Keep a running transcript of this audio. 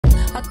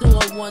I do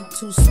a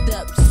 1-2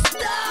 steps.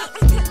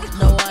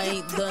 No, I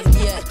ain't done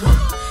yet.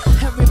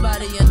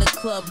 Everybody in the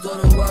club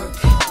go to work.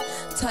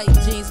 Tight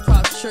jeans,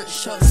 pop shirt,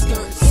 short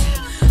skirts.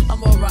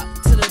 I'ma rock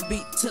to the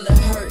beat till it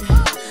hurt.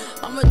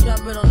 I'ma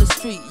drop it on the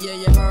street, yeah,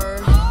 you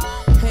heard.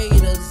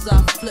 Haters,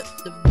 I flip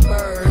the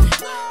bird.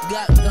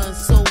 Got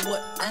guns, so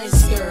what? I ain't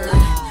scared.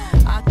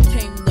 I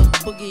came to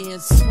boogie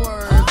and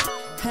swerve.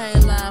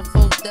 Hang line,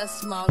 folks,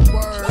 that's my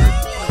word.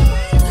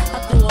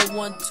 I do a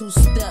 1-2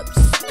 steps.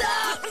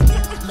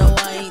 No,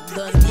 I ain't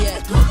done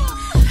yet.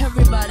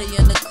 Everybody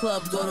in the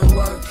club go to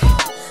work.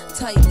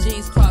 Tight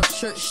jeans, pop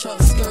shirt,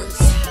 short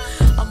skirts.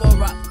 I'ma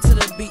rock to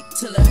the beat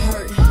till it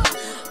hurt.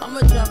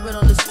 I'ma drop it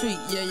on the street,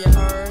 yeah, you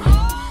heard.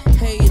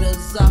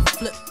 Haters, I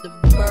flip the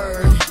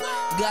bird.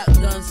 Got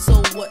guns,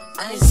 so what?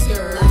 I ain't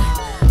scared.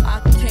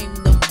 I came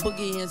to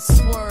boogie and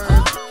swerve.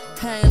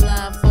 Hang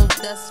line, folks,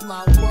 that's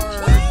my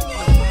word.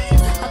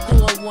 I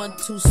do a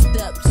 1-2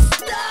 steps.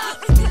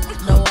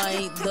 No, I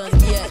ain't done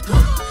yet.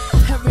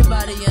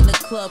 Everybody in the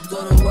club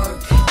go to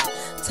work.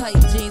 Tight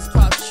jeans,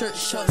 pop shirt,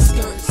 short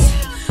skirts.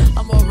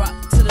 I'ma rock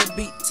to the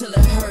beat till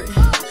it hurt.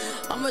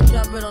 I'ma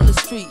drop it on the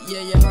street,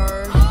 yeah, you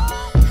heard.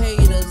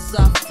 Haters,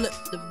 I flip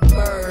the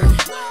bird.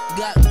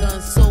 Got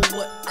guns, so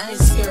what? I ain't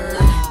scared.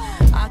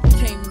 I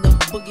came to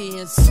boogie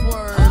and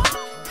swerve.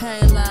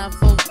 Hang line,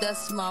 folks,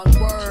 that's my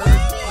word.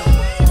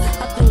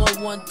 I do a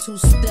 1-2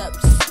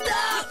 steps.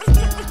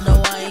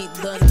 No, I ain't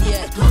done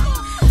yet.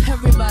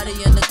 Everybody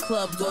in the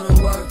club go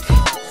to work.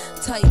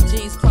 Tight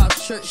jeans, pop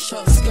shirt,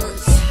 short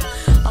skirts.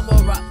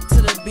 I'ma rock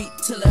to the beat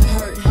till it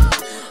hurt.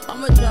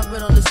 I'ma drop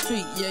it on the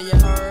street, yeah, you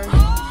heard.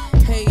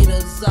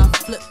 Haters, I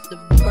flip the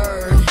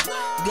bird.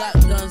 Got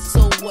guns,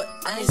 so what?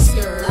 I ain't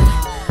scared.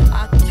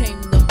 I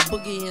came to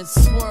boogie and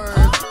swerve.